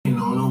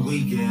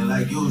weekend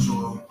like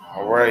usual.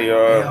 All right,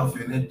 y'all.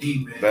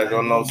 Back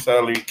on No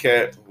Salary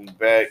Cap. We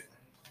back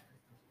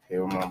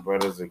here with my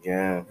brothers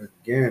again.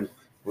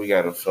 We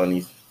got a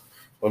funny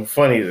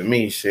to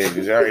me shit,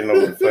 because you already know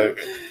what the fuck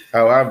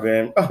how I've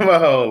been my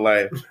whole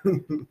life.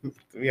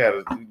 We got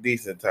a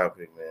decent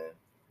topic, man.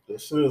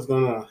 This shit is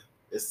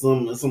it's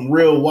some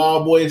real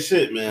wild boy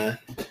shit, man.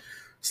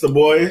 It's the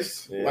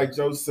boys, like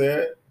Joe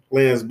said,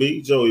 Lance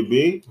B, Joey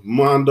B,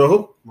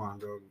 Mondo.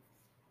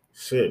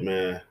 Shit,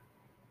 man.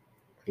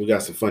 We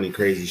got some funny,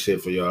 crazy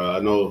shit for y'all. I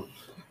know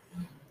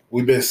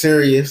we've been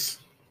serious.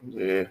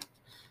 Yeah.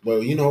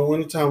 But, you know,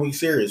 anytime we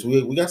serious,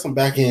 we got some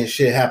back-end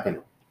shit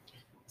happening.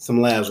 Some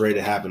laughs ready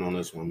to happen on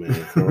this one, man.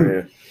 For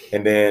real.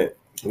 And then...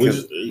 I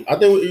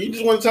think you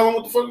just want to tell them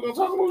what the fuck we're going to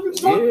talk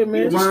about. Yeah,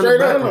 man. Just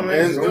straight on them,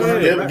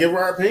 man. Give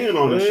our opinion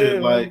on this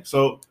shit. Like,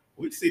 so,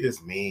 we see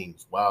this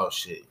memes, wild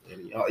shit.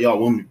 And y'all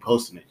want me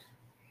posting it.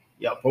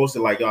 Y'all post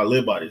it like y'all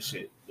live by this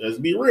shit. Let's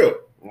be real.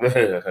 But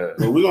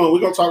we're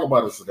gonna talk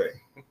about it today.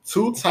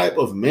 2 type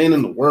of men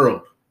in the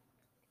world.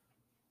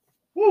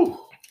 Woo.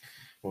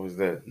 What was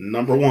that?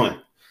 Number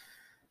 1,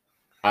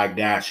 I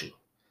got you.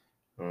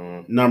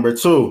 Number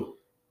 2,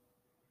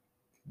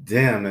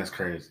 damn, that's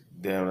crazy.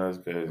 Damn, that's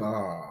crazy.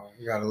 Oh,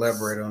 you gotta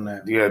elaborate on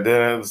that. Yeah,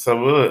 that's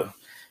so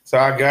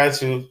I got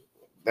you.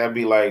 That'd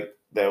be like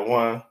that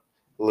one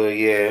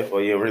little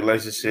or your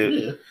relationship.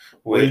 Yeah.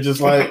 Where you just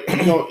like,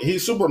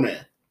 he's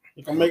Superman.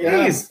 You can make it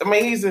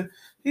happen.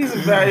 He's a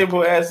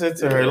valuable asset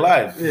to her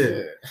life.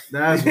 Yeah,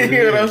 that's what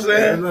you know what I'm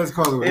saying. Let's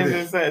call it. It's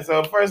insane.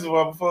 So first of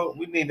all, before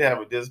we need to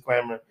have a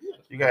disclaimer.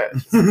 You got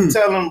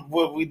tell them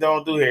what we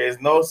don't do here.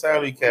 It's no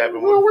salary cap. We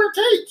don't wear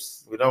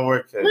capes. We don't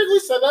wear capes. We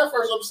said that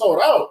first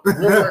episode out. We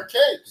don't wear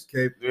capes.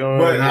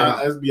 But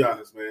let's be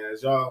honest, man.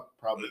 As y'all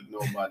probably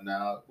know by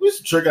now, we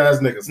some trick ass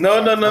niggas.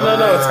 No. Time out.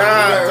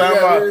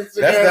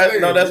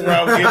 That's what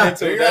I'm getting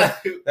into.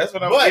 That's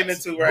what I'm getting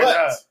into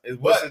right now.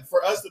 But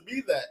for us to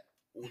be that.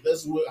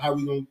 That's how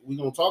we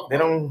gonna talk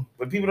about.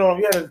 But people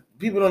don't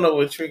know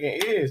what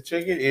tricking is.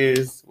 Tricking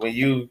is when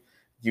you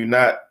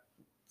not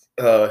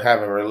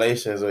having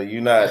relations, or you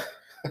not.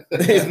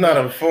 It's not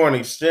a foreign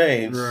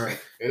exchange. Right.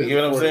 You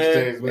know what I'm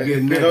saying?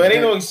 It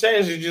ain't no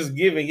exchange. You're just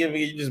giving.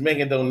 You're just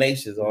making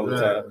donations all the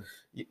time.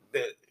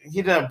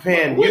 You're not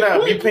paying.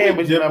 You're paying,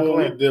 but you're not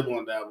playing. Dibble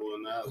and dabble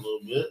in that a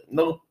little bit.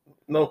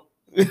 No.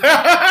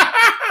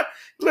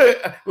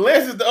 Look,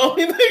 Les is the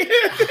only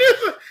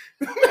nigga.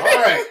 All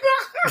right.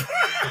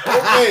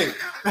 Okay.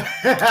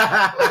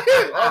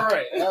 All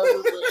right.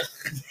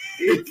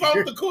 He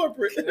fucked the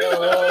corporate.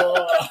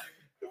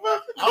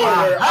 I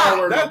don't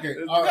work.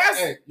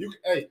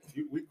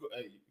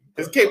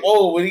 This came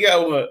old when he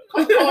got one.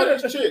 All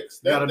these chicks.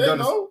 They know. They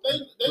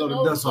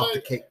know. Dust off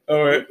the cake.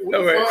 All right.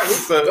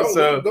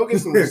 So go get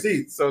some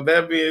receipts. So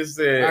that being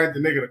said, I had the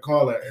nigga to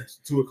call at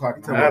 2:00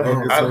 in the morning.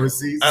 Go get some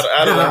receipts.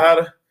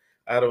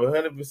 Out of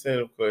 100%,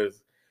 of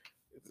course,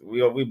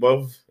 we all in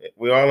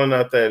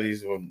our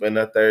 30s. We're in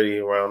our 30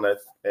 around that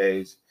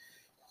age.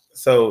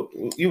 So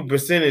you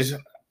percentage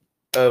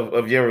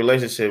of your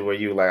relationship where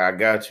you like I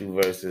got you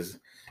versus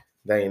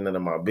that ain't none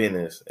of my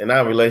business. And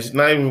our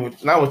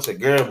relationship, not with your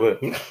girl, but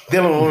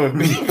dealing with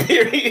women,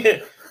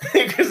 period.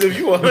 Because if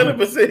you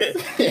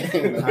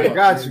 100%, I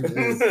got you.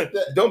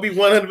 Don't be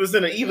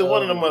 100% of either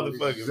one of them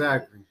motherfuckers.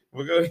 Exactly.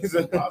 It's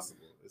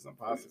impossible. It's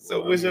impossible.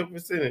 So what's your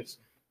percentage?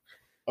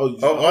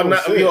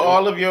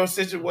 All of your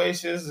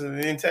situations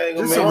and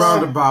entanglements. Just a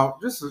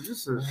roundabout. Just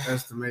an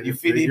estimated. You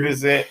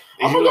 50%.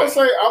 I'm gonna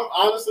say I'm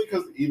honestly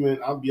because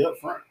I'll be up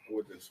front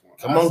with this one.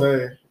 Come on,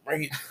 say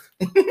bring it.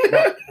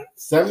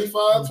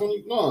 75,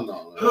 20.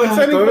 No.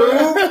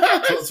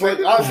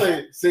 20, I'll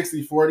say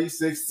 60, 40,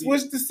 60.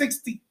 Switch to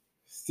 60.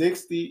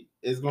 60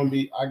 is gonna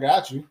be I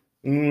got you.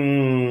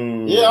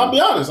 Yeah, I'll be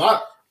honest.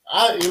 I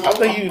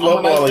think you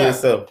lowballing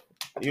yourself.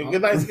 You're a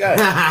good nice guy.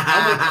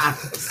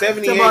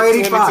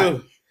 78,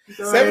 22.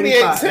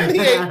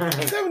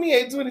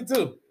 78,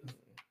 22.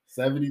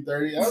 70,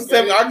 30.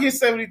 Okay. I'll get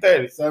 70,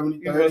 30. 70, 30.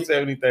 You go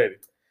 70, 30.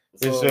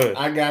 For sure.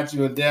 I got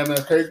you, and damn,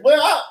 that's crazy. But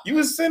you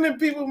was sending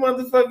people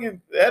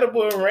motherfucking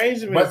edible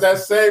arrangements. But that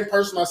same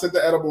person I sent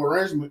the edible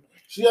arrangement,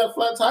 she had a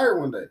flat tire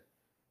one day.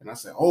 And I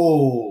said,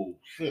 oh,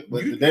 shit.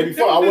 But the day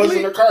before, I was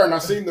in the car, and I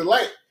seen the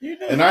light.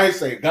 And I ain't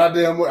say,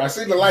 goddamn, I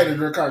seen the light in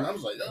her car, and I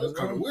was like, that's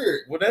kind of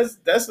weird. Well,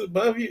 that's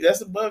above you.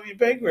 That's above your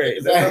pay grade.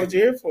 Exactly. That's not what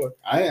you're here for.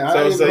 I didn't know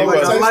what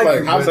it tastes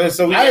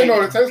like. I didn't know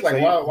what it tastes like.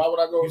 Why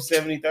would I go? You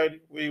 70-30?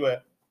 Where you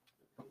at?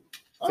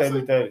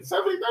 70-30.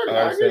 70-30.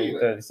 I get you.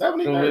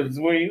 70-30.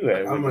 So where you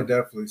at? I'm going to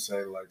definitely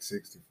say like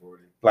 60-40.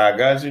 Like I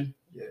got you?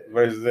 Yeah.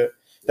 Versus that?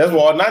 That's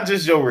why not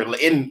just your we're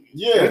talking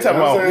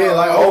about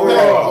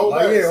overall. Overall.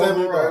 I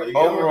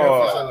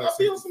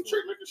be on some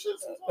trick nigga shit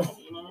sometimes,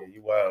 you know. Yeah,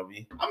 you wild,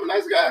 B. I'm a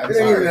nice guy. It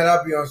ain't even that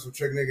I be on some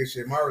trick nigga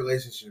shit. My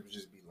relationship would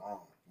just be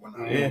long.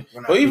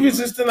 But even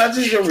just not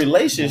just your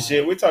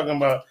relationship, we're talking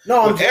about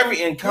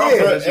every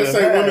encounter.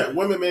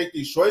 Women make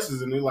these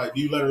choices, and they're like,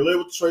 do you let her live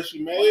with the choice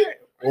she made?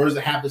 Or is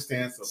it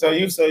happenstance? So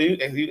you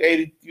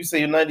 80? You say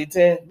you're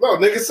 90-10? No,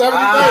 nigga,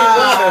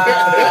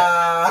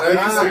 70-30. You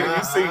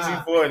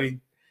 60-40.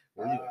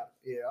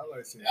 Yeah, I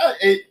like to see.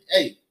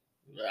 Hey,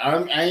 I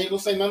ain't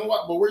gonna say nothing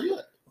about, but where you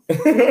at?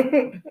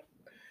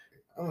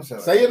 I'm gonna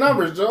Say your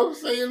numbers, Joe.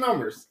 Say your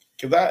numbers.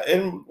 Cause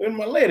in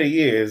my later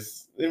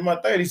years, in my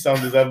 30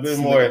 somethings, I've been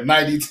more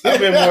 90. I've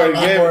been more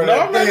engaged.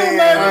 No, I'm not gonna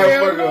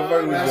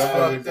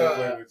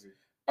lie.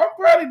 I'm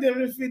probably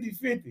them in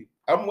 50-50.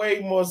 I'm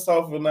way more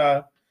soft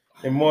now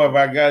and more if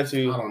I got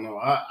you. I don't know.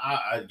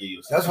 I give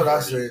you. That's what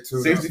I said too.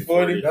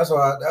 60-40. That's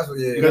what.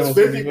 Yeah. Because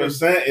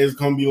 50% is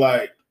gonna be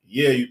like,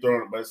 yeah, you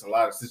throwing it, but it's a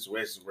lot of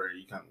situations where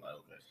you kind of like,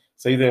 okay.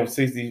 So you think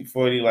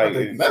 60-40? Like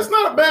that's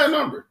not a bad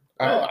number.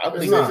 I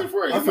think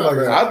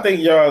 60-40. I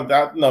think y'all.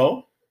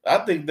 No, I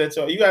think that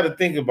y'all. You got to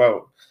think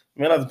about.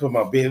 Man, not to put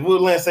my business.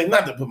 What Lance say?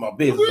 Not to put my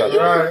business out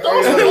there.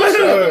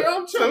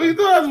 So we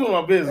do have to put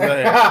my business out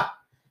there.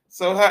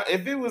 So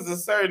if it was a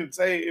certain,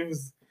 say it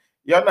was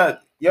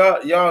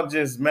y'all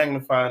just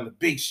magnifying the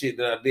big shit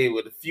that I did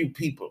with a few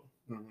people.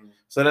 Mm-hmm.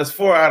 So that's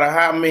 4 out of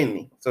how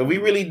many? So we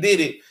really did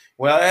it.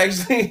 Well,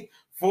 actually,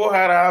 4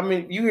 out of how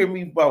many? You hear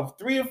me about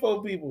 3 or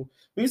 4 people.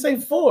 We say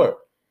 4,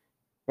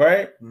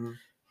 right? Mm-hmm.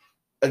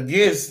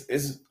 Against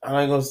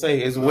I ain't gonna say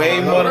it's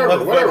way more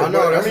than whatever. I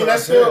know. I mean, I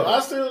still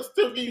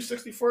give you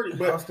 60-40,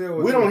 but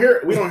we don't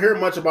hear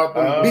much about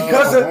them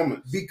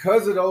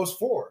because of those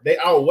 4. They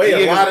outweigh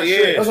a lot of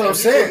shit. That's what I'm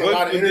saying.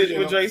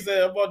 What Jay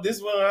said about this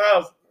one in the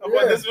house,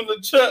 about this one in the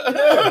truck.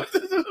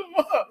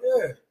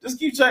 Yeah. Just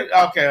keep checking.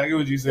 Okay, I get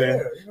what you're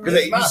saying.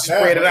 Because you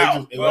spread it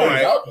out.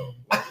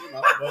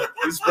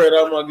 You spread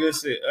out my good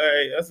shit. All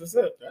right, that's what's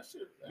up.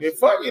 Yeah,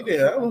 fuck it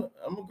then.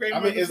 I'm a great. I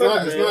mean, it's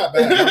not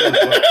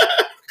bad.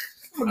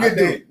 I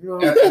think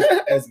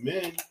as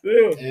men,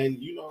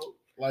 and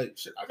like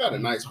shit, I got a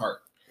nice heart.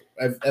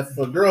 If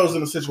a girl's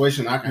in a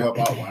situation I can help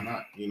out, why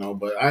not?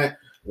 But I'm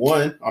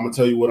gonna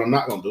tell you what I'm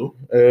not gonna do.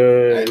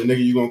 And the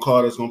nigga you gonna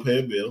call that's gonna pay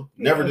a bill.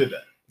 Never did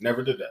that.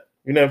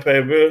 You never pay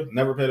a bill?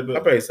 Never paid a bill. I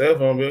pay a cell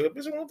phone bill.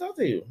 Bitch, I want to talk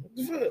to you. What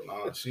the fuck?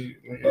 Nah,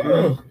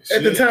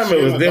 at the time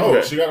it was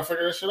different. She gotta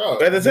figure that shit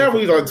out. At the time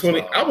we was like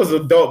 20. I was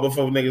adult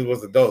before niggas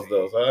was adults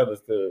though, so I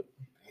understood.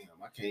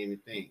 Damn, I can't even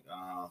think.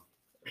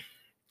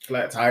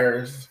 Flat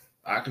tires.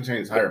 I can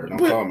change the tire, but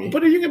don't call me.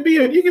 But you can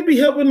be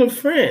helping a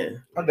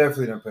friend. I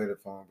definitely didn't pay the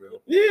phone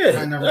bill.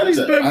 Yeah, I never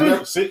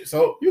see.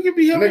 So you can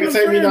be helping. Nigga,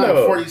 take me down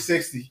to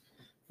 40-60.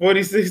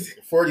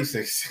 40-60.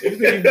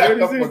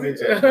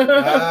 40-60. But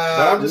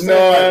I'm just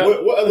saying, like,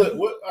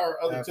 what are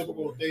other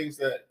typical things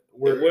that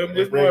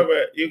it's more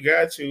about you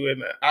got you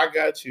and I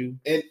got you.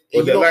 And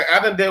like I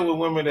done dealt with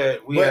women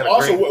that we but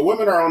also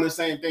women are on the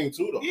same thing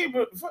too though. Yeah,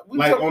 but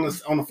like on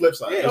the flip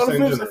side. Yeah, on the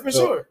flip side for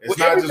sure. It's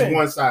not just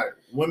one side.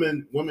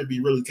 Women be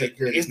really take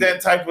care of it's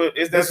that type of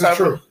this is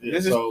true.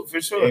 This is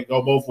for sure. It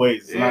go both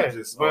ways. It's not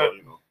just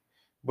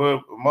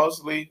but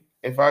mostly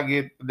if I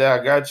get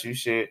that I got you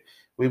shit,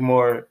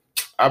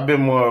 I've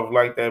been more of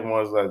like that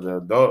more as like the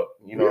adult,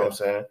 you know what I'm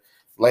saying?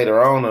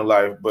 Later on in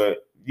life,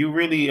 but you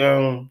really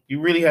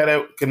had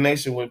that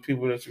connection with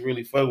people that you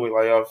really fuck with,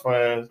 like your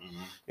friends.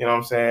 Mm-hmm. You know what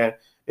I'm saying?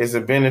 It's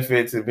a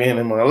benefit to being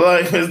in my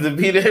life is to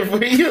be there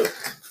for you.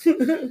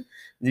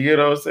 You get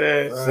what I'm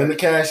saying? Send the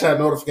cash out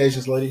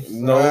notifications, lady.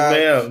 No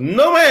ma'am.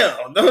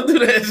 Don't do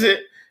that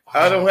shit.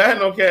 I don't have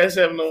no cash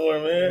app no more,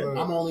 man.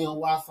 I'm only on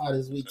Wi-Fi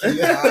this week.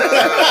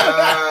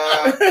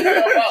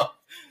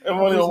 I'm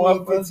only on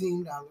Wi-Fi.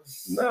 $15.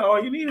 No,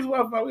 all you need is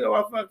Wi-Fi. We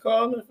got Wi-Fi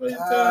calling for your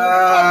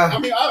time. I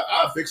mean,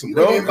 I'll fix them.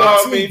 Don't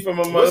call me from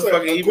a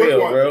motherfucking email,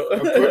 bro. A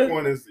quick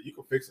one is you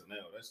can fix a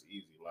nail. That's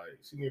easy. Like,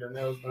 she need her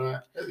nails done.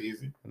 That's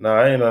easy. No,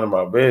 I ain't none of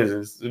my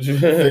business.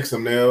 Fix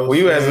some nails. Well,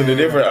 you asking the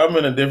different. I'm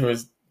in a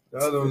different. The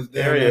other one's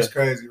damn, that's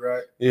crazy,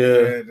 right?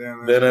 Yeah,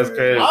 that's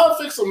crazy. I'll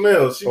fix some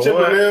nails. She chip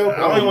her nails. I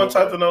don't even want to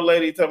talk to no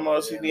lady talking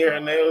about she need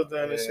her nails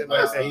done and shit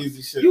like that.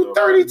 Easy shit. You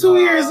 32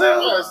 years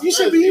old. You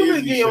should be able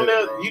to get your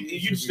nails.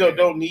 You still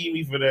don't need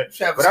me for that.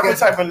 But I'm the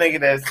type of nigga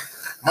that's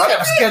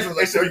have a schedule.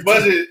 It's your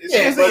budget.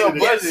 It's in your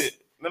budget.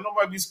 Then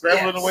nobody be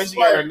scrambling the way she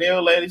got her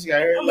nail lady. She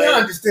got her lady. I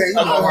understand. You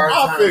know,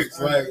 I'll fix.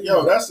 Like,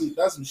 yo, that's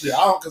some shit.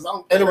 I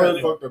don't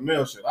really fuck the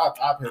nail shit.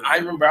 I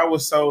remember I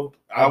was so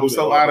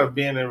out of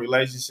being in a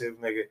relationship,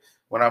 nigga.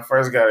 When I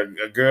first got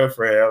a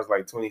girlfriend, I was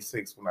like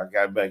 26 when I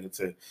got back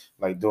into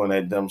like doing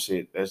that dumb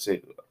shit. That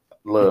shit,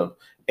 love.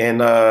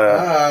 And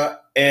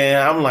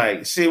I'm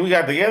like, shit, we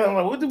got together. I'm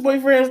like, what do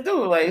boyfriends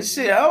do? Like,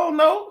 shit, I don't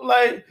know.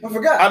 Like, I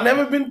forgot. I've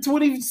never been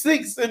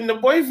 26 and a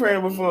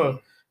boyfriend before.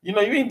 You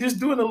know, you ain't just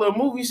doing a little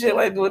movie shit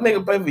like do a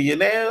nigga pay for your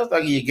nails,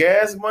 like your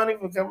gas money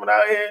for coming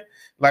out here.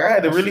 Like I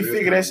had to really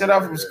figure that shit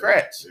out from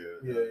scratch.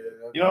 Yeah.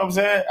 You know what I'm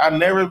saying? I've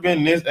never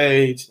been this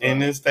age in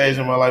this stage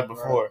of my life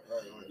before.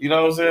 You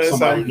know what I'm saying?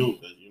 Somebody knew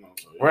that, you know.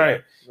 So, yeah.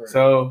 Right.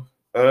 So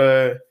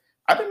I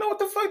didn't know what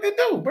the fuck to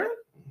do, bro.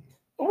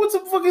 What the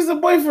fuck is a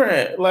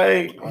boyfriend?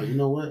 Like, oh, you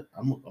know what?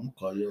 I'm gonna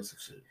call you on some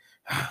shit.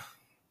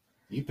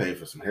 You paid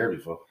for some hair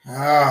before.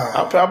 I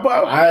don't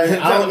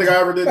think I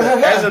ever did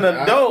that. As an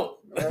adult,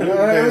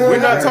 we're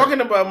not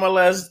talking about my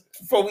last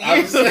 4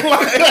 years.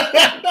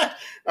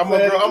 I'm a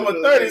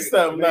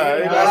 30-something now.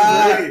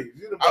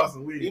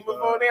 Even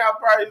before then, I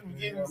probably was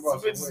getting some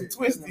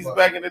twisties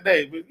back in the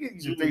day. But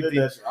get your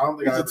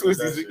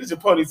twisties, get your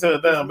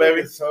ponytail down,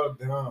 baby. So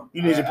dumb.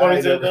 You need your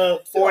ponytail down.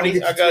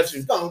 40, I got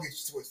you. Go get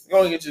your twisties.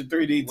 Go get your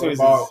 3D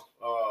twisties.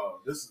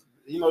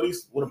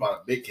 What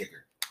about a big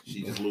kicker?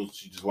 She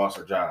just lost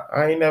her job.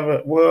 I ain't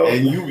never. Well,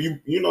 and you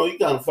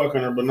kind of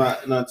fucking her, but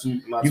not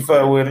too. You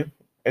fuck with her.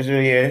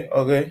 Yeah,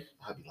 okay.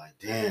 I'd be like,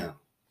 damn.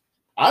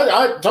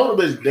 I told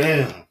the bitch,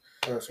 damn.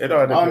 I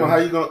don't know how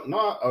you gonna.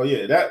 No, oh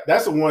yeah,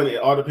 that's the one. It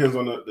all depends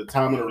on the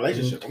time of the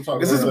relationship. I'm talking.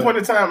 This is the point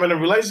in time in the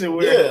relationship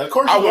where of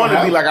course I want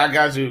to be like, I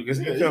got you. Because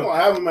you gonna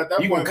have him at that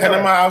point. You gonna come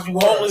in my house, you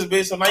homeless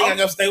bitch, so now you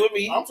gotta stay with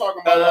me. I'm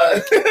talking about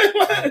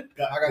I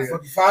gotta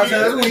fuck you 5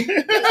 times a week.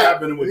 That's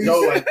happening with Joe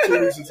like 2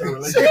 weeks into the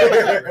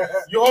relationship.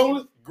 You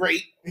homeless?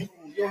 Great.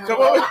 Come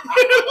on.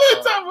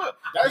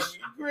 That's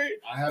great.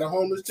 I had a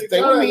homeless chick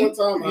stay with me. One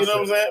time. You know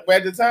what I'm saying? But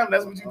at the time,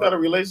 that's what you thought a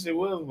relationship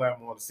was. Like,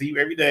 I want to see you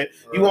every day.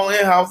 You want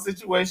in-house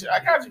situation.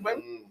 I got you,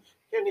 baby. You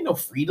don't need no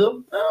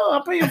freedom. No,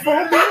 I pay your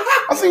phone bill.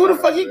 I see what the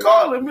fuck he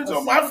calling, bitch,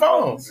 on my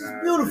phone.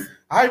 Beautiful.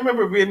 I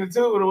remember being in the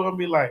two with her and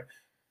be like,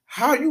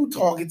 how you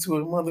talking to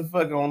a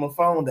motherfucker on the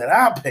phone that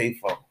I pay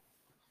for?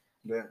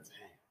 Yeah.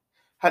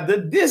 How the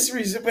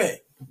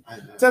disrespect.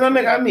 Tell that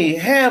nigga I need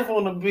half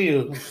on the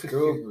bill.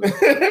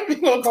 We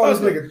gonna call this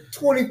nigga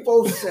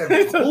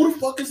 24/7. Who the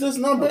fuck is this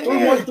number?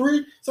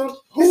 313?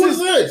 Who is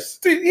this?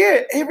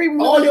 Yeah, every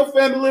morning. All your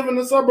family live in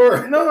the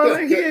suburb. No,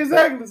 yeah,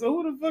 exactly. So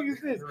who the fuck is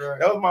this? Right.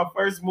 That was my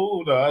first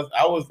move though.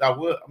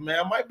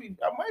 I might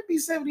be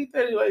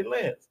 70-30 like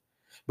Lance.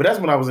 But that's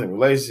when I was in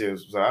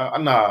relationships. So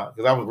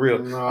because I was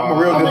real. I'm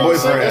a real good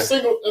boyfriend. Let's say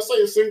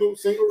a single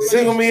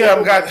single me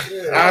up.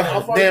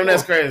 Damn,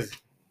 that's crazy.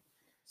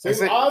 Damn,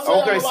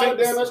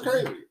 that's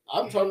crazy.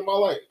 I'm talking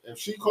about like if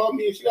she called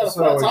me and she got a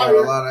flat tire.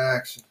 A lot of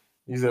action.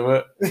 You said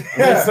what?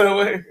 Yeah,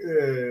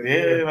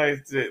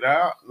 like shit.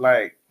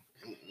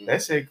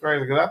 That shit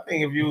crazy. Because I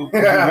think if you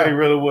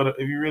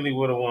really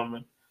with a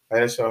woman,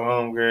 that's your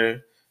home girl,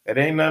 it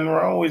ain't nothing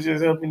wrong with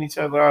just helping each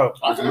other out.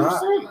 I can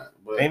understand that.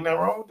 But ain't nothing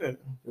wrong with that.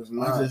 It's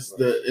not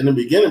just in the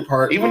beginning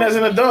part. Even as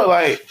an adult,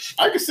 like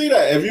I can see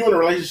that if you're in a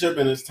relationship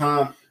and it's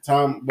time.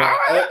 But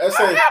I have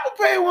to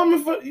pay a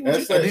woman for.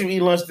 Did you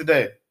eat lunch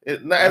today? As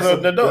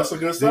an adult, that's a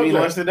good subject. Did you eat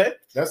lunch today?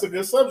 That's a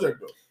good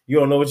subject though. You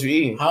don't know what you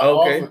eating. How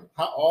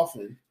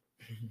often,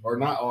 or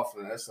not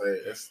often?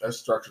 Let's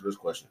structure this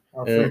question.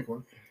 How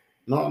frequent?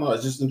 No,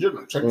 it's just in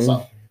general. Check this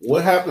out.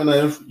 What happened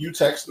if you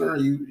text her?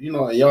 You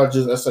know, y'all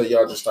just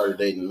started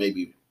dating.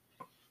 Maybe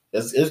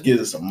let's give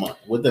this a month.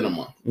 Within a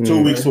month,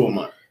 2 weeks to a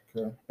month.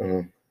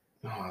 Okay.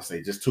 No, I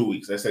say just 2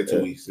 weeks. Let's say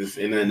 2 weeks. It's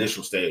in the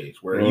initial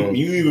stage where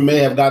you even may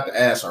have got the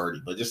ass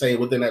already, but just say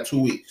within that 2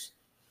 weeks,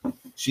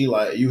 she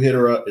like you hit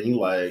her up and you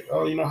like,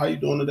 oh, you know how you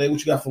doing today? What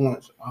you got for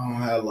lunch? I don't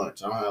have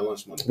lunch. I don't have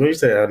lunch money. What you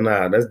say?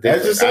 Nah, that's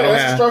different. That's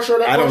the structure of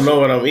that. I don't know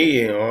what I'm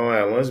eating. I don't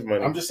have lunch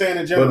money. I'm just saying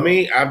in general. But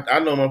me, I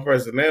know my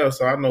personnel,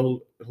 so I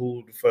know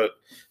who the fuck.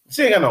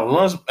 She ain't got no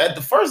lunch. At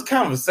the first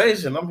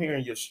conversation, I'm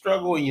hearing your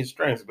struggle and your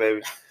strengths,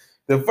 baby.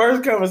 The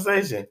first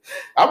conversation,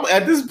 I'm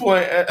at this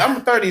point.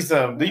 I'm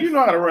 30-something. Do you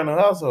know how to run a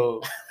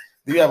household?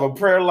 Do you have a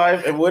prayer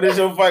life? And what is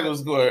your FICO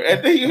score?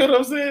 And then, you know what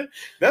I'm saying?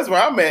 That's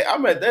where I'm at.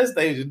 I'm at that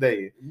stage of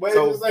dating.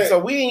 So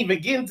we ain't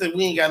even getting to.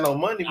 We ain't got no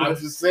money. I'm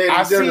just saying.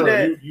 I see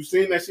that you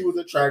seen that she was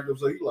attractive,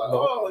 so you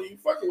like, you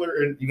fucking with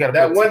her. And you got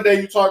that one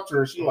day you talk to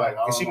her, she like,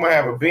 she might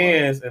have a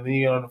Benz, and then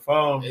you get on the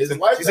phone. She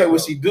said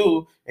what she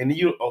do, and then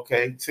you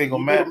simple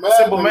math.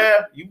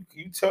 You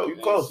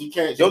close.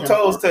 Your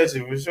toes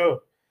touching for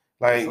sure.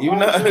 Like you ain't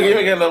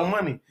got no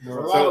money. There's a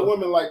lot of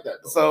women like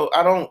that. Though. So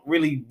I don't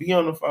really be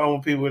on the phone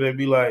with people that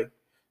be like,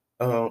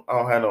 I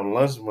don't have no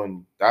lunch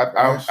money.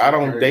 I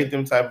don't date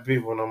them type of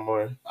people no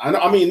more.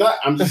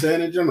 I'm just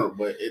saying in general,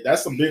 but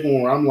that's a big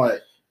one where I'm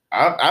like,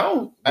 I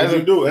don't. I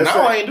ain't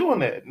doing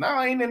that. Now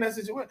I ain't in that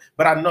situation.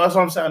 But I know that's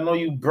what I'm saying. I know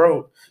you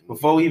broke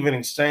before we even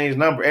exchange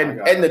number.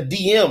 And the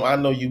DM, I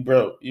know you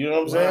broke. You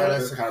know what I'm saying?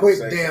 That's a quick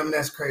damn.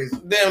 That's crazy.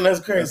 Damn, that's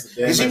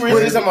crazy. And she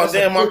really talking about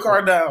damn my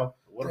car down.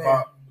 What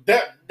about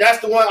that? That's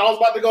the one I was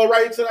about to go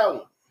right into that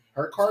one.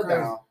 Her car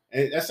down.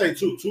 And let's say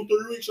 2, 3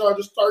 weeks, y'all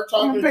just start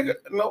talking.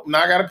 Now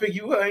I gotta pick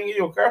you up and get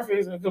your car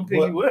fixed and come pick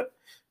you up.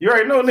 You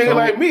already know, nigga,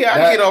 like me.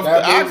 I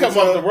come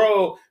off the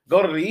road,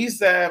 go to the east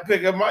side,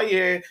 pick up my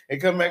yard, and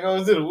come back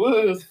over to the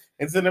woods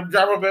and send them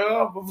drop her back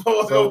off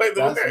before I go back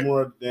to that's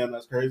more damn.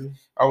 That's crazy.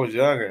 I was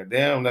younger.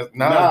 Damn,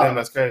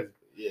 that's crazy.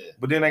 Yeah,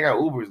 but then I got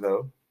Ubers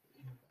though.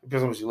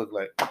 Depends on what she look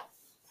like.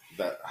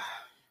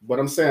 But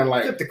I'm saying,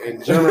 like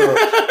in general,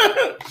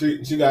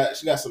 she got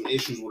some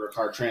issues with her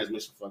car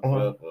transmission fucked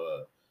up.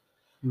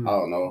 I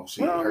don't know.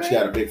 She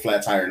got a big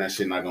flat tire and that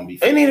shit not gonna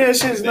be. Any of that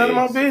shit is none of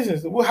my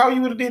business. Well, how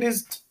you would have did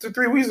this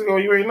 3 weeks ago?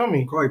 You already know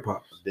me. Corey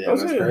Pop. Damn,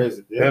 that's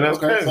crazy. Yeah, that's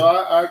crazy. So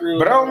I agree.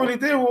 But I don't really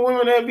deal with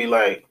women that be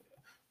like,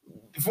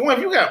 for one,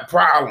 if you got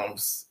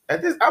problems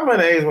at this, I'm in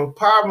an age where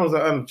problems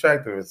are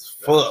unattractive as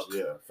fuck.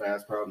 Yeah,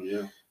 fast problem.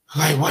 Yeah.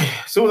 Like, wait,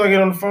 as soon as I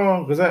get on the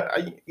phone, because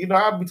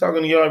I'll be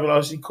talking to y'all, but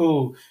like, she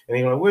cool. And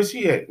you're like, where's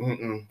she at?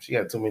 She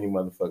got too many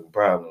motherfucking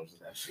problems.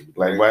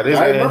 Like, why this?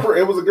 I remember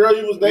it was a girl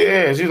you was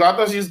dating. Yeah, I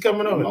thought she was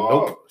coming over.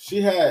 Nope.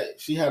 She had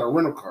a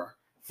rental car.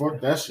 Fuck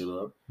that shit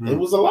up. It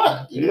was a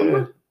lot. You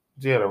remember?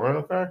 She had a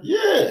rental car?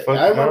 Yeah.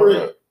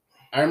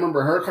 I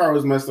remember her car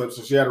was messed up,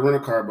 so she had a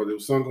rental car, but there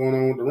was something going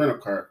on with the rental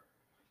car.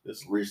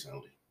 This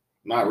recently.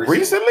 Not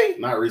recently?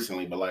 Not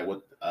recently, but like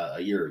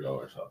a year ago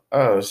or so.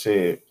 Oh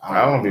shit!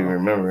 I don't be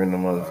remembering the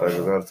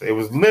motherfuckers. It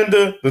was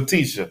Linda,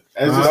 Letitia.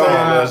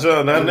 As you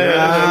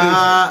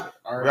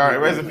Right,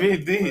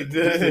 recipe D.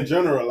 Just in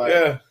general,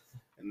 like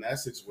in that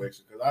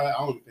situation, because I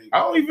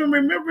don't even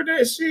remember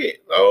that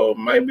shit. Oh,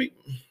 maybe.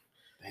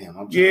 Damn,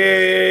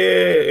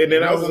 and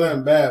then I was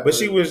nothing bad, but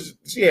she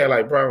had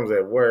like problems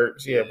at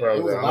work. She had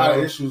problems at home. A lot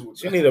of issues with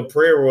she need a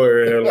prayer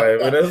warrior in her life,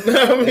 but that's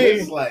not what I mean.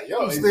 It's like,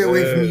 yo, stay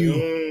away from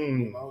you.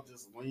 You know,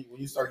 just when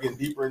you start getting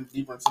deeper and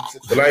deeper into the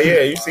situation. But like,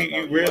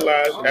 you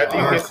realize after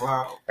you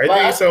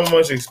get so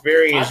much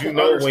experience, you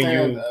know when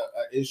you an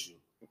issue.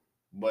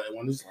 But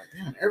when it's like,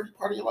 damn, every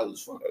part of your life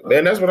is fucked up.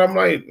 Then that's what I'm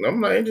like. I'm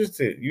not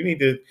interested. You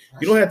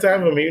don't have time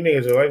for me. You need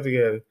to get your life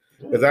together.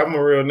 Because I'm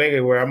a real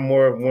nigga where I'm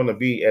more want to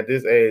be at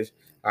this age.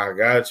 I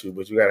got you,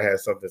 but you gotta have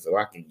something so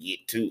I can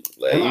get to.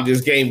 Like you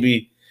just can't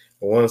be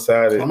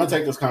one-sided. I'm gonna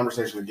take this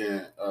conversation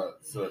again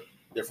to a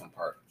different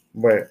part.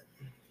 Right.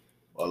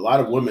 A lot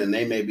of women,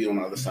 they may be on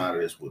the other side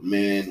of this with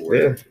men,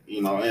 where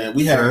you know. And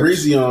we had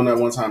Breezy on that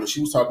one time, and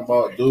she was talking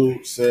about a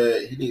dude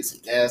said he needs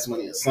some gas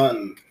money or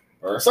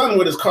something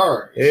with his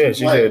car. Yeah,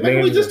 she said,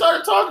 we just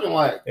started talking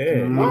like,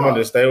 you want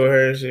to stay with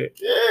her and shit.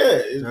 Yeah,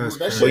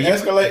 that shit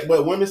escalate.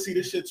 But women see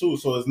this shit too,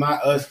 so it's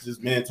not us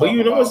just men talking. But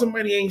you know when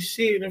somebody ain't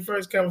shit in the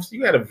first conversation,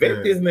 you gotta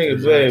vet this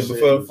nigga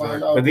before.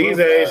 But these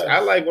days, I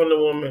like when the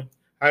woman.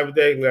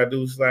 Hypothetically, I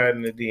do slide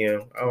in the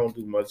DM. I don't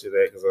do much of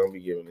that because I don't be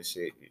giving a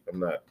shit.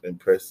 I'm not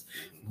impressed.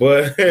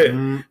 But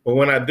but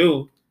when I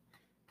do,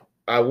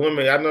 I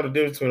know the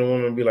difference between a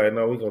woman and be like,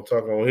 no, we're going to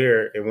talk on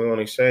here and we're going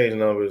to exchange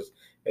numbers.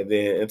 And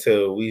then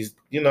until we,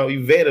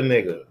 you vet a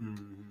nigga.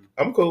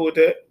 I'm cool with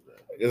that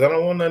because I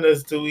don't want nothing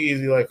that's too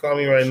easy. Like, call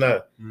me right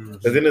now.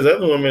 Because then there's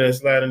other women that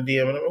slide in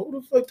DM and I'm like,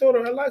 who the fuck told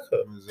her I like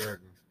her?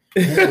 Exactly.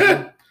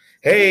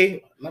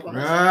 Hey,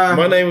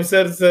 my name is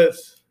such and such.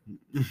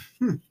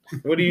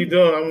 What are you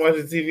doing? I'm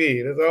watching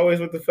TV. That's always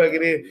what the fuck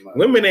it is.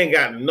 Women ain't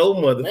got no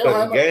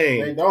motherfucking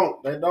game. They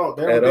don't. They don't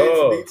get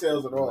into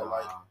details at all.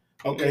 Like,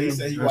 okay, he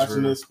said he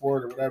watching this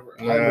sport or whatever.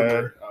 I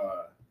remember.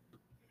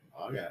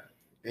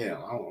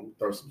 Damn, I'm gonna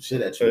throw some shit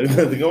at you.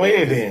 Go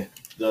ahead then.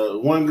 The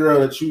one girl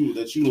that you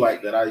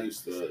like that I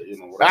used to,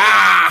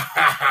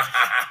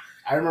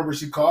 I remember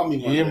she called me.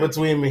 You in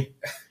between me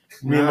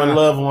and my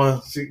loved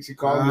one. She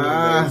called me.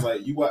 And was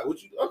like,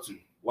 what you up to?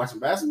 Watching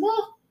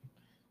basketball?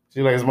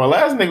 She's like, it's my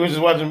last nigga was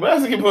just watching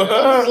basketball.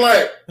 I was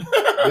like,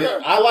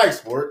 I like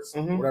sports,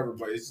 whatever,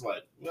 but it's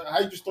like, how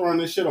you just throwing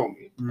this shit on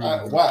me? Why?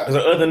 Because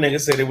the other nigga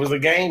said it was a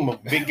game, a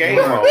big game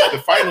on. The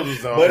finals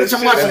was on. But it's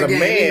shit as a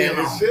man,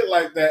 and shit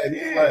like that.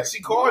 And like, she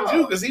called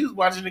you because he was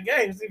watching the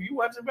game. See if you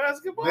watching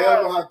basketball. They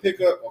don't know how to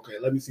pick up. Okay,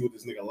 let me see what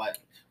this nigga like.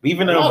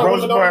 Even the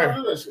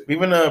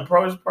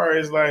approach part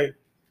is like,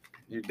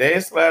 they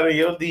slide in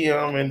your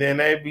DM and then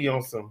they be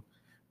on some.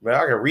 Man,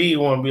 I can read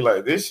one and be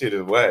like, this shit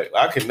is whack.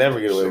 I could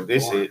never get away with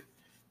this shit.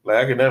 Like,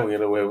 I could never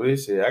get away with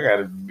this shit. I got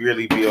to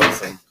really be on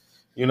some,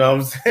 you know what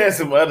I'm saying,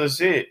 some other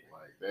shit.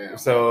 Like, damn.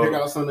 So, pick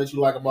out something that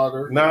you like about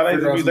her. No,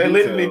 they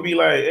literally be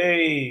like,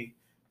 hey,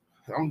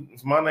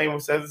 my name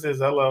is says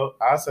hello.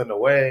 I send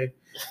away.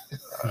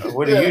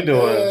 What are you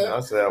doing? I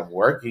said, I'm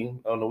working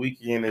on the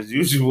weekend as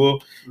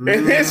usual. And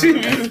then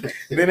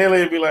then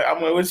they be like, I'm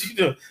like, what you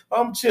doing?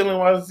 I'm chilling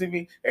watching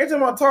TV. Every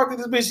time I talk to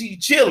this bitch, she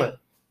chilling.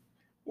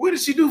 What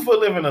does she do for a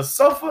living? A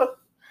sofa?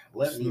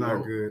 Let me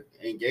know. Good.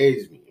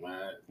 Engage me,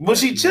 man. But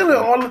she chilling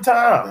all the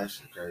time. That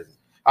shit crazy.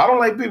 I don't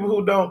like people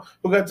who got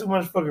too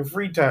much fucking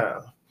free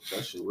time.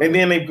 That shit and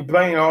then they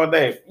complain all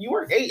day. You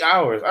work 8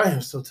 hours. I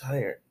am so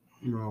tired.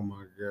 Oh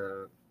my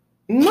god.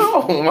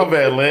 No, my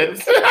bad,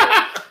 Lance.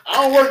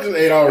 I don't work just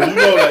 8 hours. You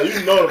know that.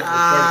 You know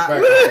that.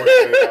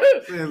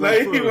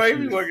 Like you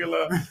working a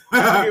lot.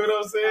 You know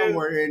what I'm saying? I'm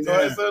working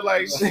so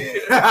like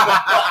shit.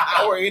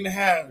 Or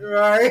 8.5.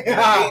 Right.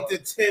 8 to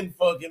 10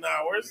 fucking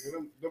hours.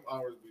 Them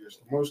hours be the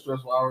most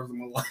stressful hours of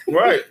my life.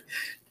 Right.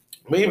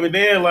 But even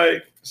then,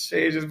 like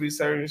shit just be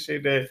certain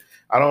shit that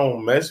I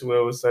don't mess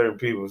with certain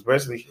people,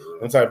 especially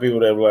them type of people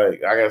that be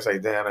like, I gotta say,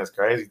 damn, that's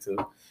crazy too.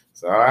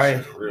 So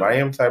I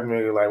am type of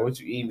nigga like, what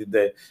you eating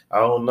today? I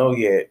don't know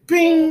yet.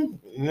 Bing!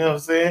 You know what I'm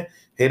saying?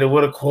 Hit it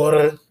with a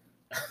quarter.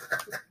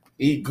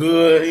 Eat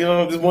good. You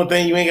know, there's one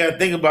thing you ain't got to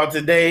think about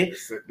today.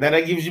 Now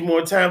that gives you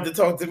more time to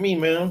talk to me,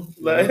 man.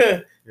 Like,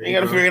 you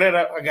got to figure that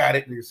out. I got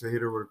it. Nigga say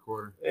hit her with a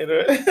quarter. Hit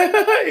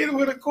it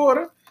with a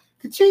quarter.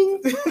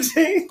 Ka-ching.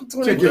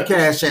 Check your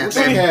cash app.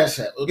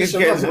 Get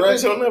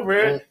your number,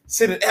 right?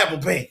 Send an Apple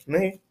Pay,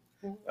 man.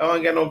 I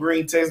ain't got no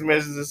green text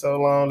messages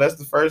so long. That's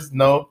the first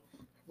no.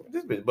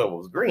 This bitch bubble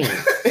was green.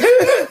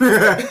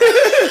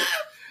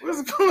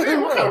 What's going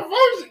on? What kind of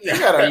function? You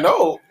gotta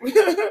know.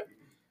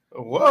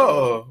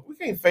 Whoa, we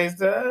can't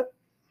FaceTime.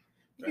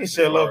 You can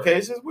share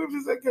locations.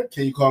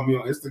 Can you call me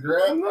on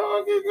Instagram? No,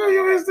 I can't call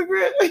you on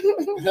Instagram.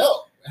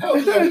 Help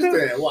me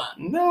understand why.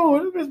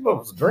 No, this bitch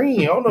was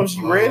green. I don't know if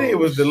she read it. It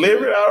was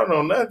delivered. I don't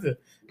know nothing.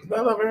 It's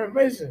not enough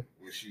information.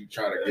 She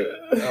try to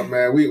get oh,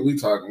 man, we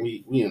talking,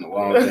 we in the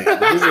wrong thing.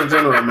 Just in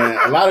general, man.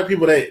 A lot of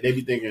people they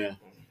be thinking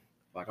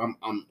like I'm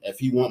if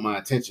he want my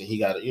attention, he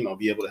gotta,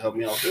 be able to help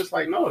me out. It's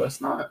like, no,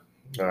 that's not.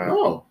 Right.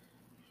 No.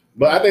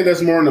 But I think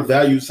that's more on the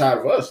value side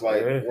of us,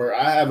 like where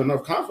I have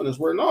enough confidence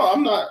where no,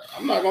 I'm not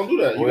gonna do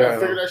that. You gotta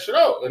figure that shit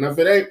out. And if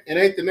it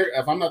ain't the nigga,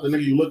 if I'm not the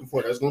nigga you looking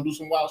for that's gonna do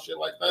some wild shit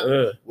like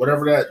that,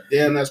 whatever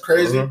that's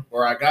crazy,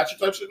 or I got you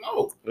type shit,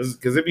 no.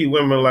 Because it be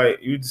women like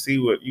you see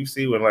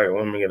when like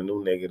women get a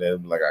new nigga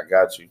that's like I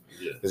got you.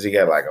 Because he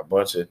got like a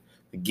bunch of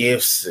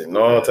gifts and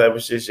all type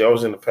of shit. She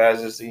always in the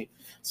passenger seat.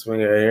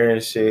 Swinging her hair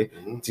and shit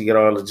to get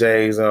all the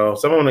J's on.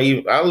 Someone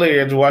even I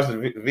literally just watched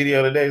the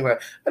video today. It's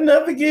like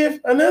another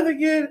gift.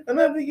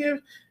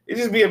 It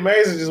just be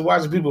amazing just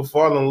watching people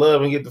fall in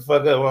love and get the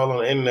fuck up all on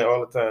the internet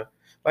all the time.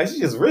 Like she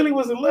just really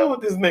was in love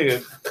with this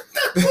nigga.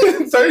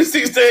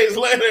 36 days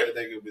later,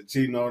 nigga been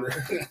cheating on her.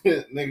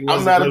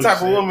 I'm not the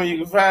type of woman you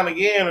can find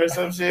again or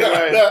some shit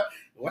like.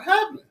 What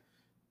happened?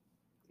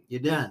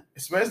 You're done.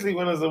 Especially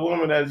when it's a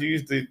woman that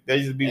used to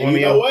be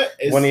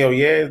one of your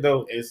years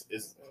though.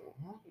 It's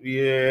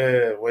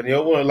yeah, when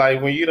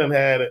you done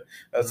had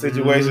a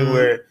situation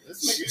where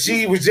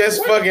she was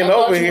just fucking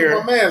over here.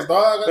 My man's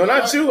dog. No,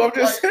 not you. I'm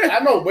just saying. I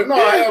know, but no,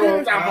 I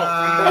don't. Time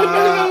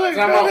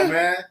out,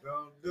 man.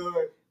 Don't do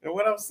it. And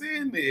what I'm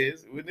saying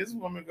is, when this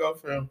woman go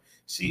from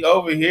she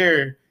over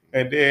here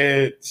and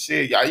then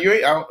shit,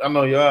 y'all, I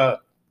know y'all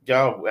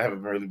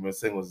haven't really been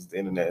single since the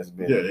internet has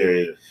been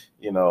very,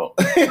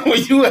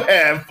 when you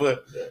have,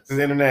 but since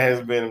the internet has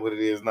been what it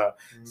is now.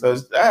 So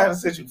I had a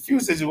few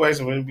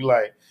situations where it'd be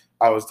like.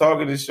 I was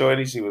talking to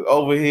Shorty. She was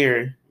over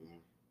here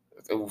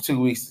 2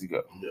 weeks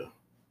ago. Yeah.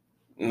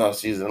 No,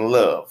 she's in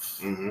love.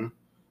 Mm-hmm.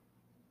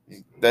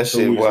 That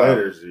 2 weeks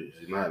later,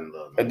 she's not in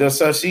love. And then,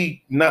 so I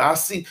see.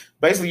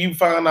 Basically, you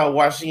find out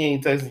why she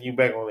ain't texting you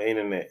back on the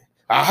internet.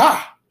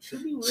 Aha!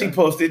 She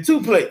posted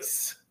 2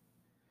 plates.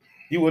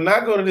 You will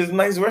not go to this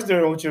nice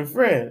restaurant with your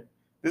friend.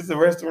 This is a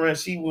restaurant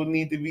she will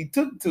need to be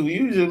took to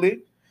usually.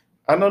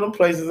 I know the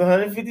place is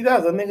 $150.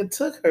 A nigga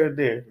took her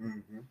there.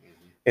 Mm-hmm.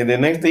 And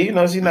then next thing you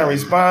know, she's not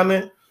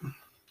responding.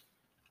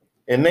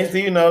 And next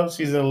thing you know,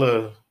 she's in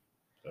love.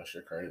 That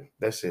shit crazy.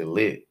 That shit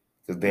lit.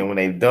 Because then when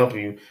they dump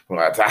you,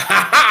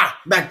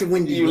 back to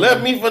when you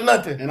left me for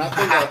nothing. And I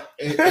think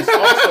it's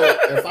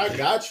also, if I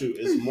got you,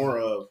 it's more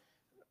of,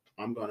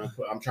 I'm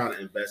trying to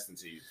invest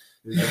into you.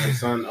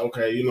 Son,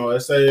 okay,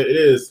 let's say it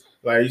is,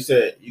 like you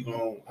said, you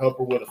going to help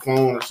her with a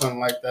phone or something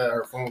like that,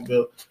 her phone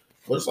bill.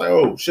 But it's like,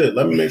 oh, shit,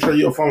 let me make sure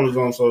your phone is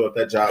on so if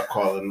that job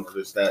calling or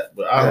this, that.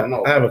 But I don't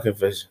know. I have a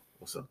confession.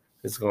 What's up?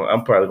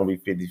 I'm probably gonna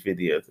be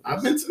 50-50.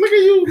 I've been look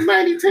at you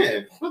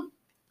 90-10.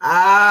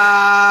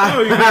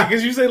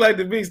 Because you say like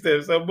the big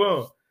steps. So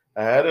boom.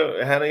 I had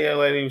a young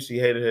lady. She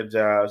hated her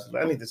job. She's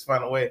like, I need to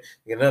find a way to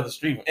get another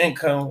stream of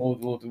income.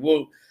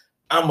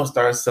 I'm gonna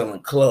start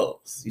selling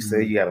clothes. You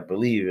say you gotta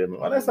believe in.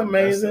 Oh, that's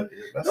amazing.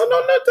 No,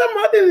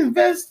 I didn't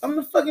invest. I'm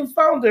the fucking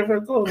founder of her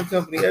clothing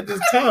company at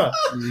this time.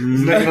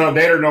 He's not gonna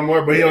date her no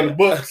more, but he on the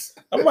books.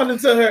 I'm about to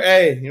tell her,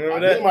 hey, you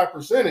remember that? Need my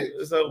percentage.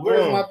 So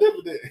where's my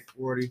dividend?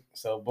 40.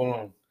 So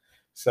boom.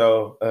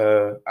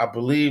 So I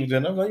believed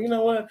in. I'm like, you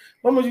know what?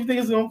 How much you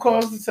think it's gonna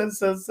cost such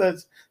to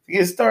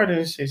get started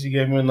and shit? She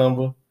gave me a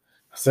number.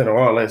 I sent her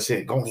all that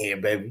shit. Go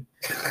ahead, baby.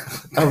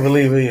 I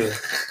believe in you.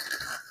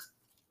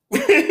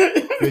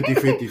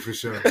 50-50 for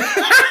sure.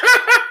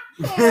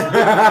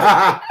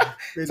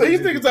 So you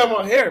think it's talking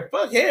about hair?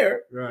 Fuck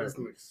hair. Right.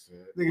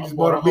 Nigga just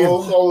bought a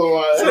whole solar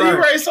line. So you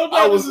right? So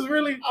I was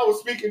really. I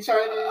was speaking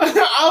Chinese.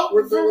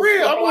 For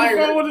real. I'm on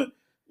the phone with it.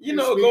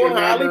 Going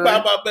to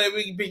Alibaba,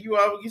 baby. You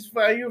always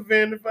find you a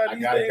vendor, find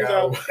these things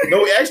out.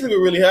 No, actually,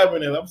 what really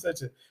happened is I'm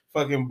such a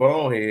fucking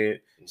bonehead.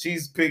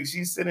 She's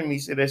sending me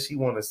shit that she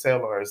want to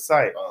sell on her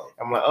site.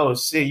 I'm like, oh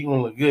shit, you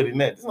gonna look good in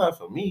that. It's not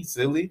for me,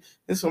 silly.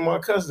 It's for my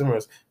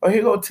customers. Oh,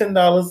 here go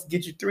 $10,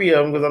 get you 3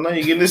 of them because I know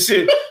you're getting this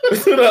shit for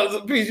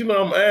 $2 a piece. You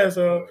know I'm an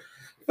asshole.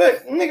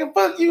 But nigga,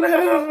 fuck you.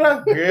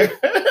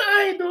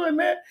 I ain't doing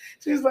that.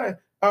 She's like,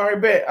 all right,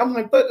 bet. I'm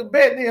like, fuck the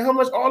bet, nigga. How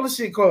much all the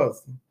shit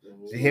costs?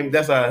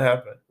 That's how it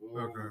happened.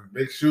 Okay.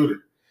 Big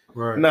shooter.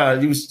 Right. Nah,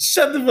 you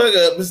shut the fuck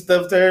up and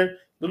stuff to her.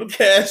 Little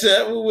cash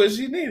out with what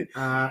she needed.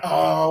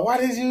 Why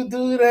did you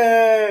do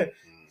that?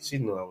 She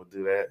knew I would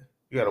do that.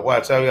 You gotta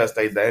watch out. You gotta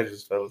stay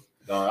dangerous, fellas.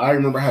 I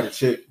remember how the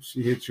chick,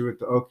 she hit you with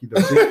the okie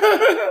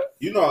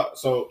dokie.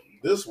 So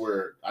this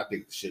where I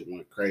think the shit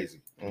went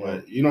crazy.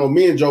 Mm-hmm. But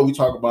me and Joe, we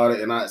talk about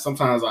it, and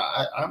sometimes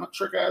I'm a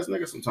trick ass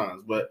nigga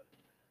sometimes, but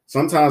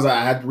sometimes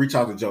I had to reach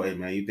out to Joe. Hey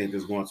man, you think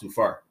this is going too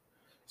far?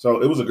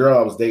 So it was a girl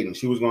I was dating.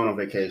 She was going on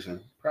vacation.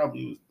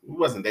 We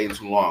wasn't dating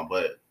too long,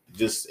 but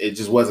it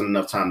just wasn't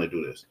enough time to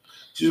do this.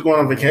 She was going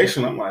on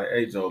vacation. I'm like,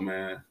 hey Joe,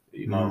 man,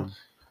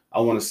 I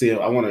want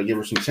to give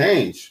her some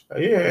change.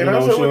 Yeah, and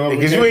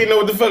because you ain't know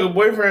what the fuck a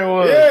boyfriend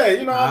was. Yeah,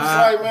 I'm just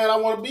like, man, I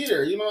want to be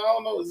there. I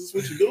don't know. Is this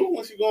what you do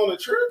once you go on a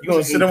trip? You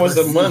gonna sit there with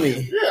some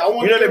money? Yeah, I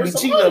want. They be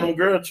cheating on them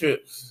girl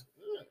trips.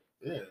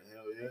 Yeah, hell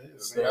yeah.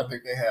 So, I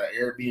think they had an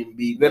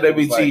Airbnb. That they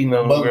be cheating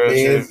on them girl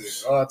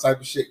trips. All type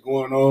of shit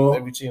going on.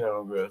 They be cheating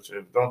on them girl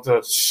trips. Don't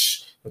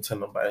tell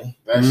nobody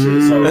that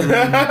shit. So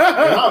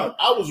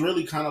I was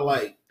really kind of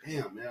like,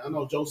 damn, man. I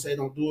know Joe say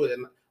don't do it,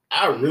 and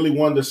I really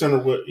wanted to send her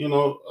with,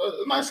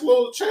 a nice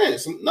little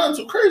chance, nothing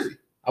too crazy.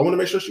 I want to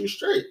make sure she was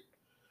straight.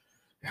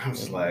 And I was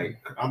just like,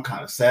 I'm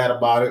kind of sad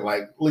about it,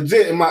 like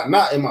legit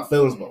not in my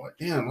feelings, but like,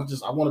 damn,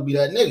 I want to be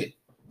that nigga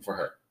for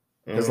her.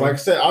 Because like I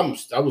said, I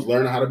was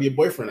learning how to be a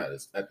boyfriend at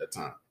that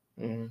time.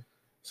 Mm-hmm.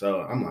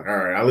 So I'm like, all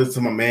right, I listen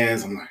to my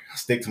mans. I'm like, I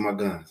stick to my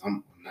guns.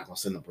 I'm not gonna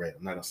send the bread.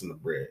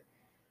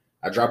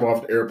 I drop her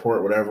off at the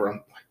airport, whatever.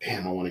 I'm like,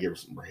 damn, I want to give her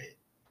some bread.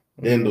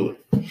 Didn't do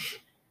it.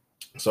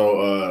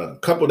 So a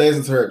couple days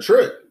into her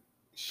trip,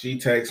 she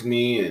texts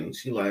me and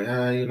she like,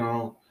 hey,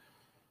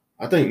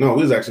 I think we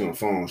was actually on the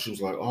phone. She was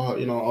like, oh,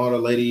 all the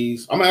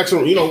ladies. I'm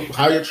asking,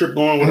 how your trip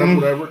going,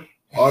 whatever.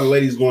 All the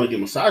ladies going to get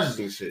massages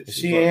and shit.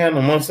 She ain't had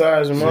no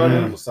massage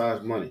money.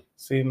 Massage money.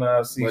 See.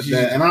 But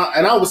then,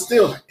 and I was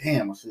still like,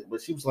 damn.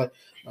 But she was like,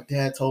 my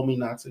dad told me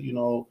not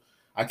to.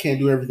 I can't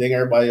do everything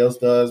everybody else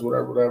does.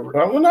 Whatever.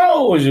 When how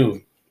old was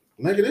you?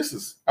 Nigga, this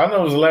is. I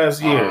know it was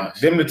last year.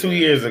 Them the 2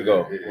 years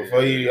ago.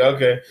 Before you,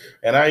 okay.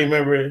 And I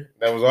remember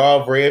that was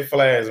all red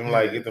flags. I'm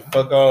like, get the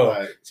fuck off.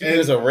 Like, she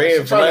was a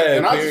red flag.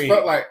 And I just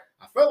felt like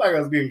I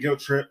was being guilt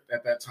tripped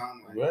at that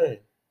time. Like,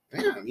 right.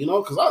 Damn,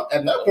 because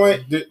at that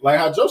point, like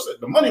how Joe said,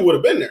 the money would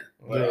have been there.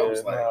 But I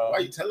was like, why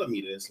are you telling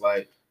me this?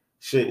 Like,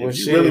 shit, if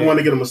you really want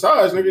to get a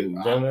massage,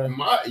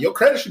 nigga, your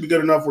credit should be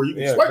good enough where you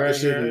can swipe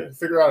this shit and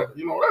figure out,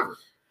 whatever.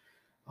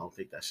 I don't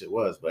think that shit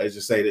was, but I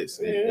just say this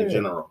in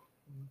general.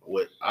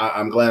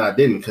 I'm glad I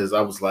didn't, because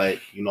I was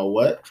like, you know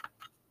what?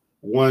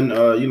 One,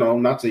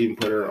 not to even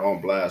put her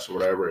on blast or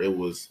whatever, it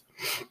was.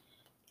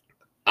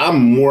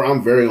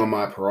 I'm very on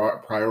my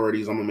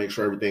priorities. I'm gonna make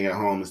sure everything at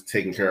home is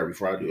taken care of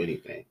before I do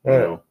anything.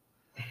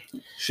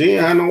 She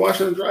ain't had no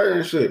washer and dryer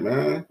and shit,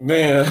 man.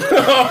 Man.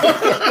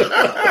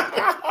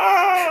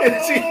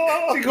 she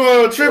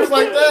going on trips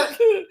like that.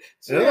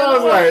 I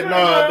was like,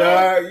 nah,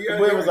 dog.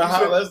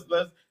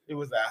 It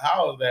was a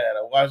house that had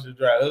a washer and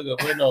dryer hook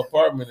up in no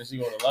apartment, and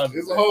she on the laundry.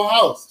 It's a whole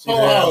house.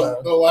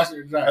 No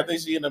washer and dryer. I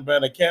think she ended up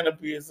buying a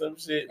canopy or some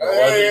shit.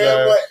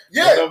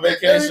 No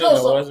vacation,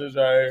 a washer and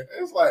dryer.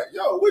 It's like,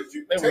 yo, would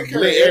you take care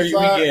of every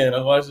weekend,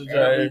 a washer and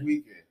dryer. Every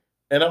weekend.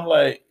 And I'm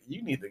like,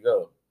 you need to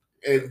go.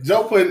 And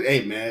Joe put,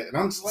 hey man, and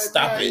I'm just like,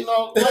 stop it.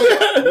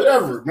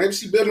 Whatever. Maybe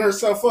she building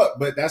herself up,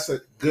 but that's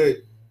a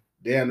good.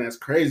 Damn, that's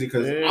crazy.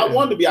 Because I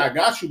wanted to be, I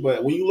got you,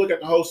 but when you look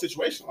at the whole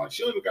situation, like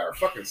she even got her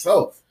fucking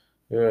self.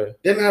 Yeah,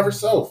 didn't have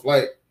herself.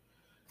 Like,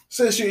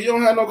 since you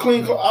don't have no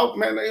clean clothes out,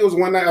 man. It was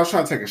one night I was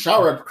trying to take a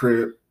shower at the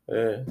crib.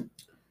 Yeah,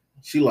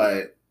 she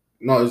like,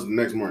 no, it was the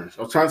next morning.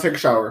 I was trying to take a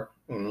shower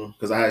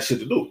because I had shit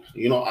to do.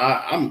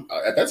 I'm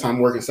at that time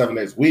working 7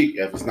 days a week.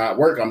 If it's not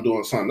work, I'm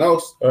doing something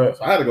else. So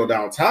I had to go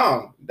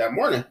downtown that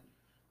morning.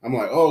 I'm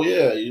like, oh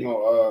yeah,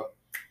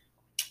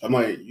 I'm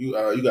like, you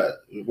got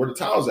where the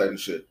towels at and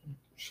shit.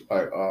 She's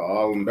like,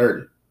 all of them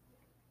dirty.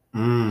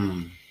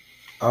 Oh,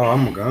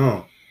 I'm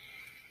gone.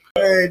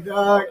 Hey,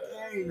 dog,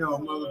 ain't no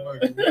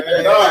motherfucker,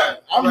 man. Dog,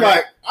 I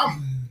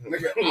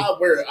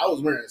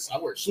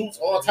wear suits,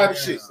 all type of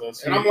shit.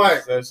 And I'm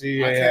like, I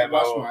can't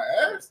wash my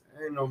ass.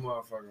 Ain't no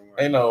motherfucking way.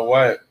 Ain't no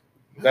what.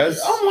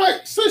 I'm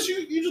like, sis,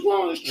 you just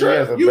went on this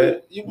trip.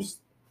 You was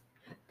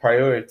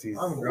priorities.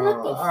 I'm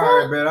gone. All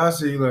right, man. I'll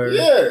see you later.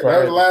 Yeah, that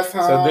was the last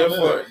time. So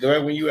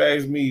therefore, when you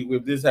ask me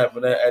if this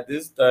happened at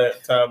this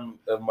time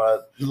of my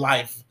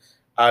life,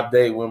 I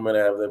date women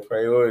that have their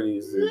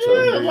priorities.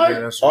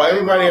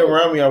 Everybody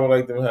around me, I would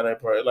like them to have that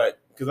priority. Like,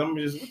 because I'm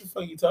just, what the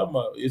fuck you talking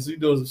about? Is you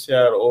doing some shit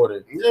out of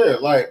order? Yeah,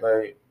 like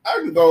I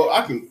can go,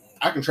 I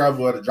can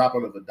travel at a drop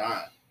of a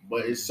dime,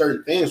 but it's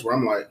certain things where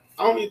I'm like,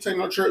 I don't need to take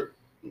no trip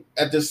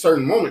at this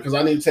certain moment because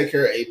I need to take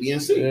care of A, B,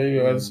 and C.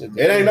 Yeah,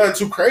 it ain't nothing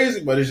too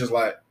crazy, but it's just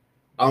like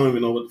I don't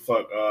even know what the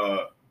fuck.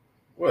 I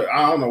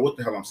don't know what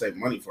the hell I'm saving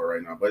money for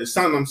right now, but it's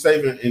something I'm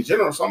saving in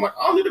general. So I'm like,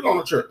 I don't need to go on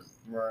a trip.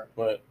 Right,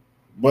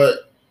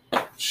 but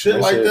shit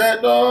like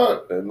that,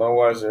 dog. No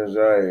washing and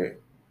drying.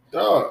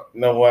 Dog.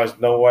 No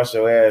wash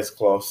your ass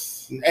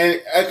close.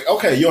 And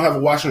okay, you don't have a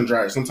washer and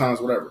dryer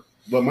sometimes, whatever.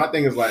 But my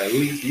thing is like, at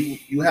least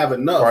you have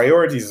enough.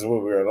 Priorities is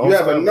what we're. You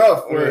have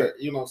enough where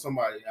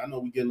somebody. I know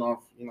we getting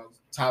off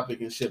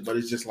topic and shit, but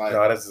it's just like,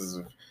 no, this is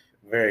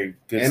very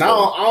good. And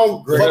stuff. I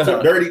don't fuck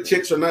with dirty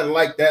chicks or nothing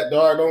like that,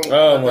 dog.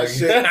 Don't my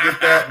shit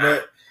get that.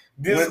 But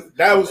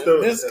that was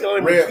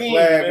the red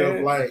flag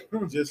of like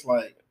just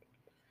like.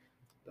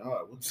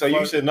 So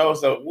you should know.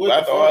 So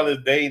after all this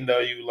dating, though,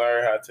 you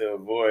learn how to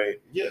avoid.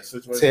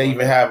 Situations. To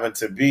even having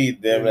to be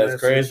them.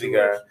 That's crazy,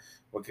 guy.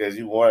 Because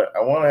I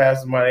want to have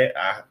somebody.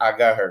 I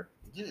got her.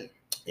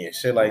 Yeah,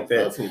 shit like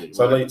that.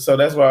 Definitely, so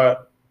that's why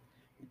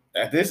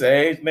at this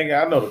age,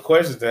 nigga, I know the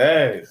questions to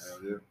ask.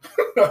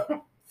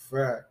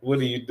 Fact. What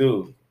do you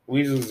do?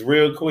 We just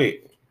real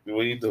quick.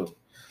 What do you do?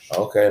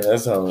 Okay,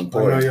 that's how I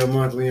important. know your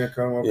monthly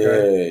income.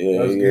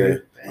 Okay. Yeah.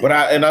 But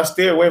I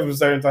stay away from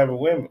certain type of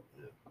women.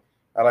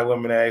 I like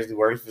women that actually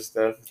work for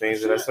stuff,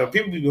 things of that stuff.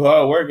 People be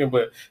hard working,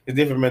 but the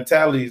different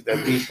mentalities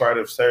that be part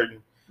of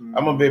certain.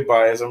 I'm a bit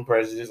biased. I'm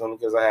prejudiced only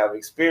because I have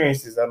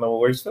experiences. I know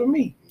what works for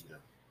me.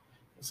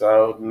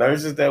 So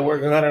nurses that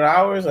work 100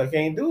 hours, I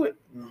can't do it.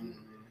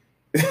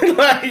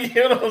 Like,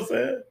 you know what I'm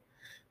saying?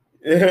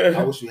 Yeah.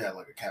 I wish we had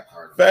like a cap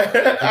card.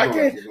 I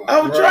can't.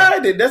 I've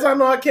tried it. That's how I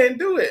know I can't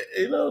do it.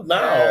 You know,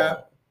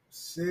 no.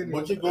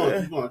 But keep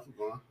going.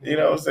 You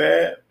know what I'm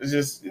saying? It's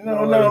just,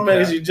 no,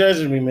 man, you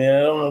judging me, man.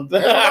 I don't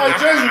know. I'm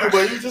judging you,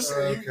 but you just,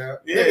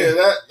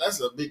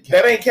 that's a big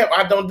cap. That ain't cap.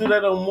 I don't do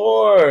that no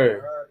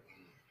more.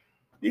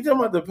 You talking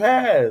about the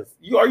past?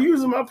 You are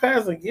using my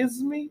past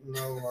against me?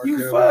 No, you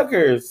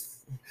fuckers.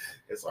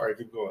 It's alright,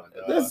 keep going.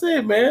 That's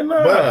it, man.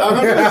 Nah.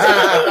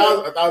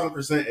 But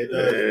 1,000%, it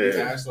does. You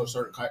can ask those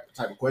certain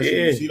type of questions.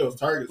 You see those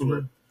targets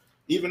where,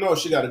 even though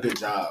she got a good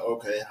job,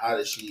 okay, how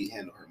does she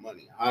handle her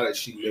money? How does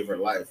she live her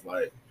life?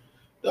 Like,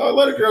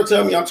 let a girl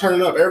tell me I'm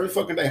turning up every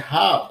fucking day.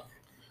 How?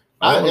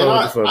 I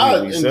went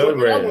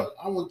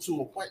to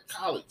a white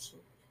college.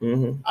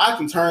 I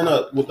can turn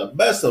up with the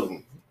best of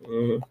them.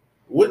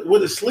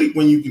 What is sleep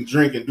when you can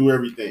drink and do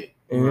everything?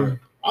 Where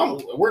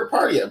the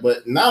party at?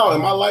 But now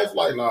in my life,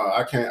 like, nah,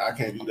 I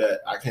can't do that.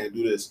 I can't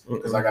do this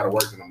because I gotta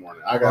work in the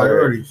morning. I got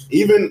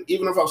even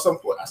if I'm some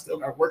point, I still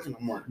gotta work in the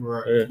morning.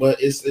 Right.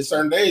 But it's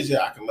certain days,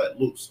 I can let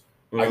loose.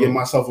 I give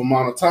myself a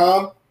amount of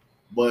time,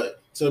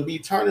 but to be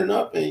turning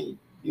up and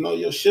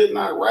your shit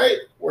not right,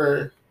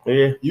 where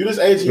you this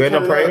age, you turning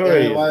up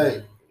and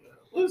like,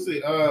 what is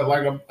it?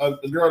 Like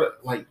a girl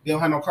that like they don't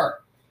have no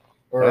car,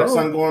 or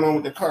something going on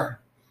with the car.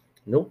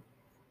 Nope.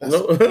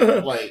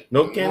 Like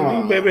no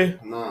candy, baby.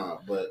 Nah,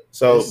 but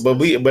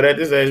but at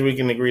this age we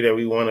can agree that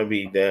we want to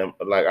be damn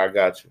like I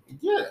got you.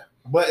 Yeah,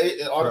 but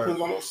it all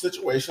depends on the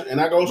situation, and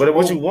I go. But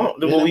what you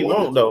want, what we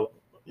want though,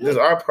 this is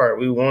our part.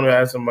 We want to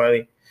have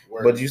somebody,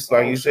 but you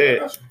like you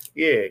said,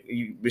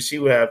 but she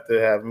would have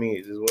to have me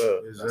as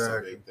well.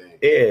 Exactly.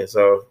 Yeah,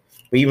 so.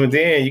 But even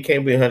then, you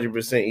can't be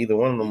 100% either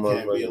one of them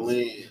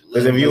motherfuckers.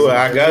 Because if you,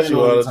 I got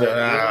you all the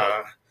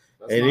time.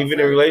 And even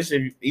in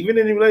relationship,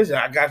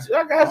 I got you.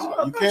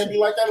 You can't be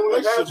like that in a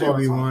relationship. You can't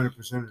be 100% of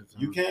the time.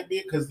 You can't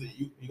be because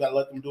you got to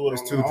let them do it.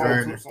 It's too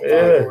draining.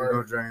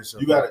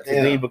 You got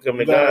to become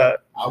the God.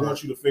 I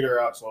want you to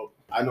figure out. So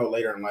I know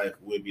later in life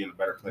we'll be in a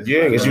better place.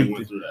 Yeah, because you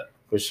went through that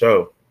for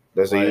sure.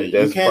 That's part of it.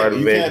 You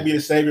can't be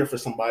the savior for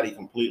somebody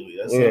completely.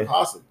 That's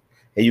impossible.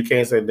 And you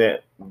can't say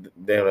that.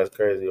 Damn, that's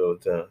crazy all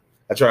the time.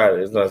 I tried it.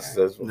 It's not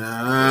successful.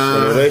 Nah.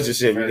 In a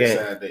relationship, you can't.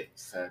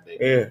 Sad day.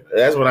 Yeah,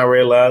 that's when I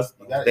realized.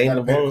 You got to pay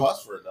the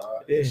cost for it,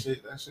 dog. Yeah.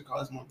 That shit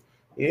costs money.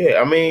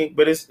 Yeah, I mean,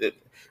 but as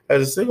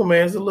a single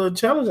man, it's a little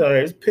challenge out here.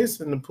 It's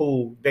piss in the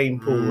pool,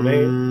 dating pool,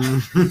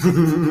 man.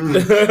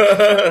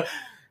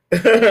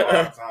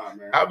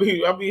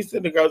 I'll be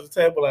sitting across the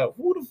table like,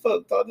 who the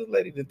fuck thought this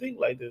lady to think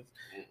like this?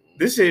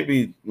 This shit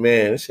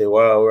this shit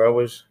wild. Where I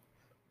wish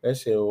that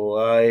shit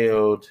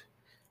wild.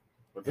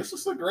 But this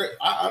is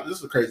this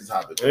is a crazy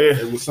topic.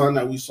 It was something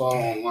that we saw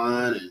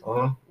online, and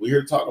we're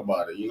here to talk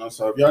about it.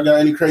 So if y'all got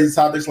any crazy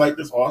topics like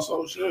this,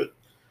 also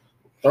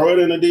throw it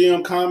in a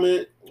DM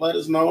comment, let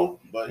us know.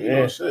 But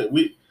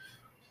we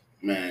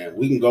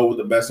can go with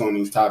the best on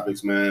these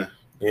topics, man.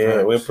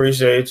 Yeah, we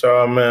appreciate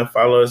y'all, man.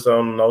 Follow us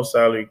on No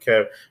Salary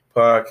Cap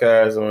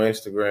Podcast on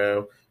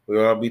Instagram.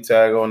 We're gonna be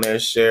tagged on there,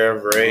 share,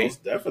 rate,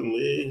 most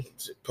definitely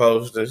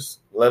post us.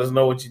 Let us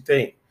know what you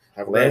think.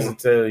 Lance will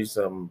tell you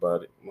something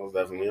about it. Most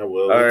definitely, I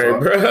will. All right,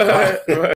 bro.